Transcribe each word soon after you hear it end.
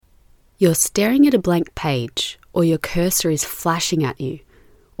You're staring at a blank page, or your cursor is flashing at you,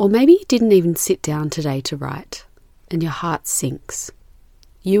 or maybe you didn't even sit down today to write, and your heart sinks.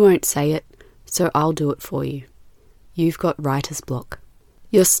 You won't say it, so I'll do it for you. You've got writer's block.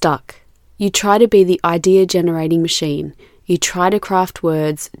 You're stuck. You try to be the idea-generating machine. You try to craft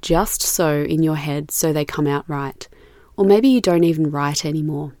words just so in your head so they come out right. Or maybe you don't even write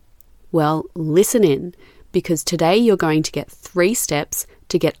anymore. Well, listen in, because today you're going to get 3 steps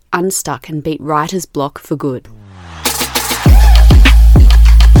to get unstuck and beat writer's block for good.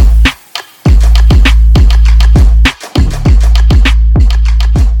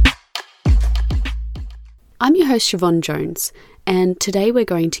 I'm your host Siobhan Jones, and today we're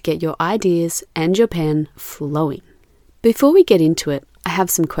going to get your ideas and your pen flowing. Before we get into it, I have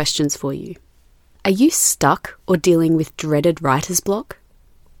some questions for you. Are you stuck or dealing with dreaded writer's block?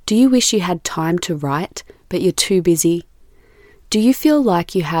 Do you wish you had time to write, but you're too busy? Do you feel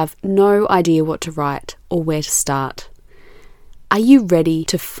like you have no idea what to write or where to start? Are you ready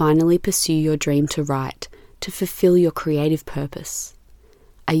to finally pursue your dream to write, to fulfill your creative purpose?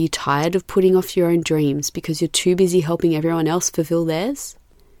 Are you tired of putting off your own dreams because you're too busy helping everyone else fulfill theirs?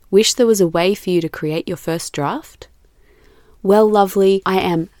 Wish there was a way for you to create your first draft? Well, lovely, I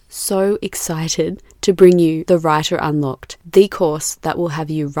am so excited to bring you the Writer Unlocked, the course that will have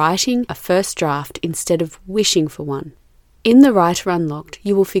you writing a first draft instead of wishing for one. In the Writer Unlocked,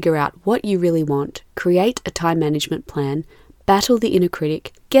 you will figure out what you really want, create a time management plan, battle the inner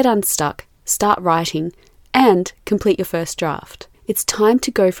critic, get unstuck, start writing, and complete your first draft. It's time to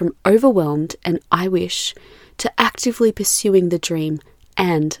go from overwhelmed and I wish to actively pursuing the dream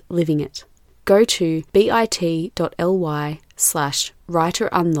and living it. Go to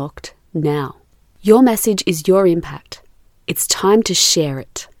bit.ly/writerunlocked now. Your message is your impact. It's time to share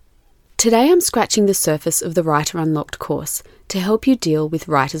it. Today I'm scratching the surface of the Writer Unlocked course to help you deal with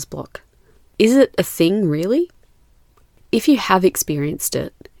writer's block. Is it a thing really? If you have experienced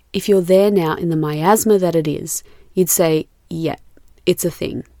it, if you're there now in the miasma that it is, you'd say, yeah, it's a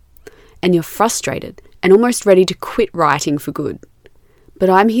thing. And you're frustrated and almost ready to quit writing for good.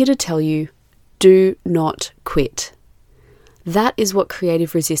 But I'm here to tell you, do not quit. That is what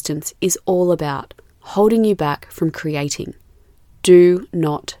creative resistance is all about, holding you back from creating. Do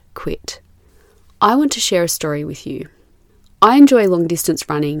not quit. I want to share a story with you. I enjoy long distance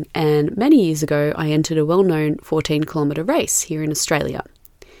running, and many years ago I entered a well-known 14-kilometre race here in Australia.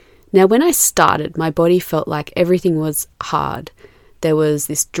 Now when I started, my body felt like everything was hard. There was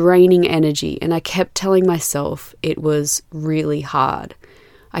this draining energy, and I kept telling myself it was really hard.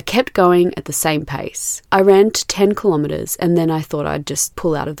 I kept going at the same pace. I ran to 10 kilometres and then I thought I'd just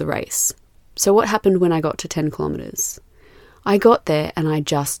pull out of the race. So what happened when I got to 10 kilometres? I got there and I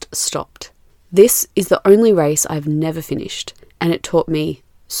just stopped. This is the only race I've never finished, and it taught me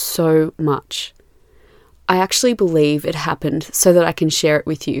so much. I actually believe it happened so that I can share it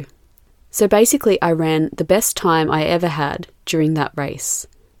with you. So basically I ran the best time I ever had during that race.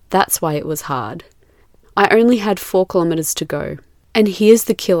 That's why it was hard. I only had 4 kilometres to go. And here's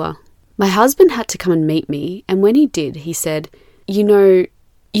the killer. My husband had to come and meet me, and when he did, he said, you know,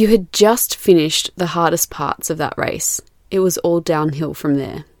 you had just finished the hardest parts of that race. It was all downhill from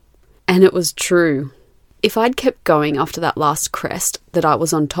there. And it was true. If I'd kept going after that last crest that I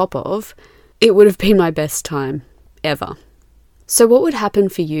was on top of, it would have been my best time ever. So what would happen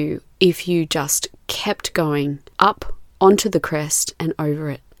for you if you just kept going up onto the crest and over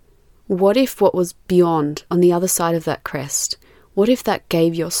it? What if what was beyond, on the other side of that crest, what if that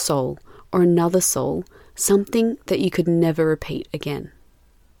gave your soul, or another soul, something that you could never repeat again?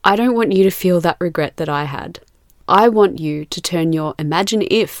 I don't want you to feel that regret that I had. I want you to turn your imagine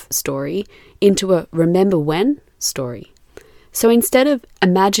if story into a remember when story. So instead of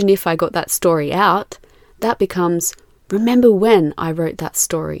imagine if I got that story out, that becomes remember when I wrote that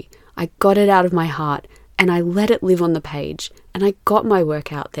story. I got it out of my heart and I let it live on the page, and I got my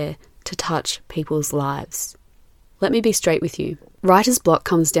work out there to touch people's lives. Let me be straight with you. Writer's block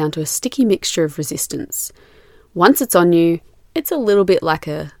comes down to a sticky mixture of resistance. Once it's on you, it's a little bit like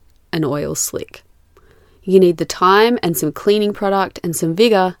an oil slick. You need the time and some cleaning product and some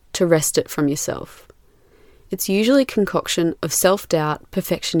vigour to wrest it from yourself. It's usually a concoction of self-doubt,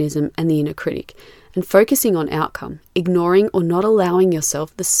 perfectionism and the inner critic, and focusing on outcome, ignoring or not allowing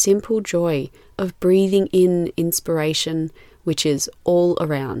yourself the simple joy of breathing in inspiration, which is all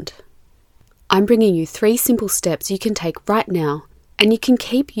around. I'm bringing you 3 simple steps you can take right now, and you can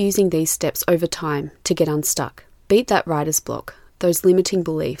keep using these steps over time to get unstuck. Beat that writer's block, those limiting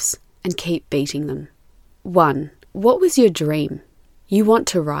beliefs, and keep beating them. 1. What was your dream? You want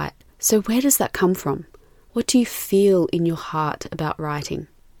to write, so where does that come from? What do you feel in your heart about writing?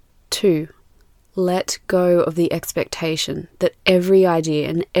 2. Let go of the expectation that every idea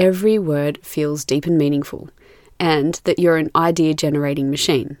and every word feels deep and meaningful, and that you're an idea-generating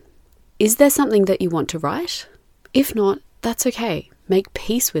machine. Is there something that you want to write? If not, that's okay. Make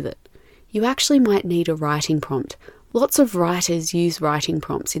peace with it. You actually might need a writing prompt. Lots of writers use writing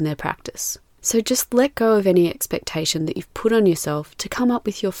prompts in their practice. So just let go of any expectation that you've put on yourself to come up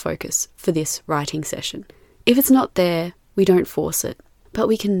with your focus for this writing session. If it's not there, we don't force it, but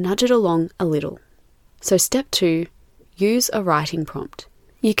we can nudge it along a little. So step 2, use a writing prompt.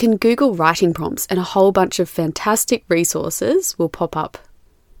 You can Google writing prompts and a whole bunch of fantastic resources will pop up.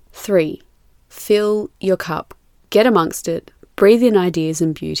 3, fill your cup. Get amongst it. Breathe in ideas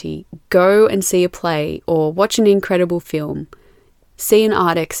and beauty. Go and see a play or watch an incredible film. See an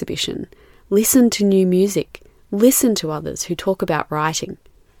art exhibition. Listen to new music. Listen to others who talk about writing.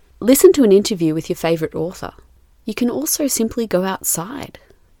 Listen to an interview with your favourite author. You can also simply go outside.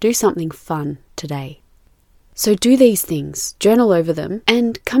 Do something fun today. So do these things, journal over them,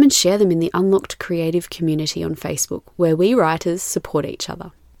 and come and share them in the Unlocked Creative community on Facebook, where we writers support each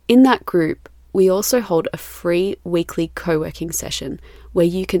other. In that group, we also hold a free weekly co-working session where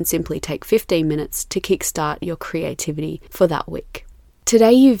you can simply take 15 minutes to kickstart your creativity for that week.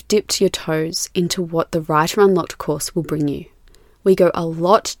 Today you've dipped your toes into what the Writer Unlocked course will bring you. We go a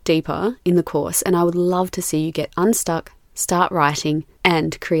lot deeper in the course, and I would love to see you get unstuck, start writing,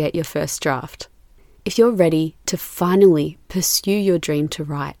 and create your first draft. If you're ready to finally pursue your dream to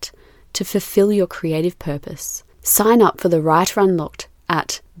write, to fulfill your creative purpose, sign up for the Writer Unlocked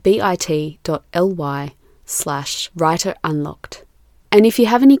at bit.ly/writerunlocked. And if you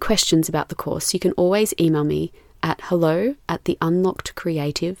have any questions about the course, you can always email me at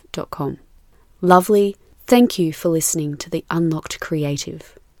hello@theunlockedcreative.com. Lovely. Thank you for listening to The Unlocked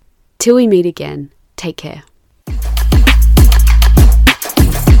Creative. Till we meet again, take care.